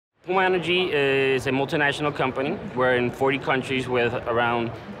Puma Energy is a multinational company. We're in 40 countries with around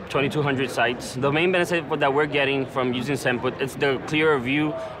 2,200 sites. The main benefit that we're getting from using Zenput is the clearer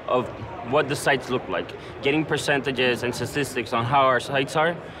view of what the sites look like. Getting percentages and statistics on how our sites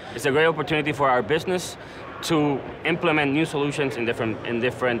are is a great opportunity for our business to implement new solutions in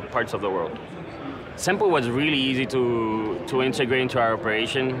different parts of the world. Zenput was really easy to integrate into our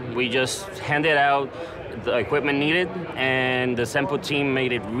operation. We just handed out the equipment needed, and the Zenput team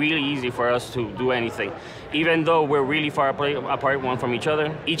made it really easy for us to do anything. Even though we're really far apart one from each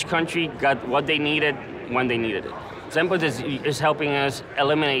other, each country got what they needed when they needed it. Zenput is helping us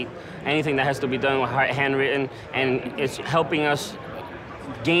eliminate anything that has to be done handwritten, and it's helping us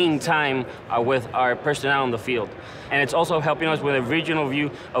gain time with our personnel in the field. And it's also helping us with a regional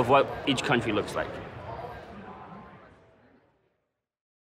view of what each country looks like.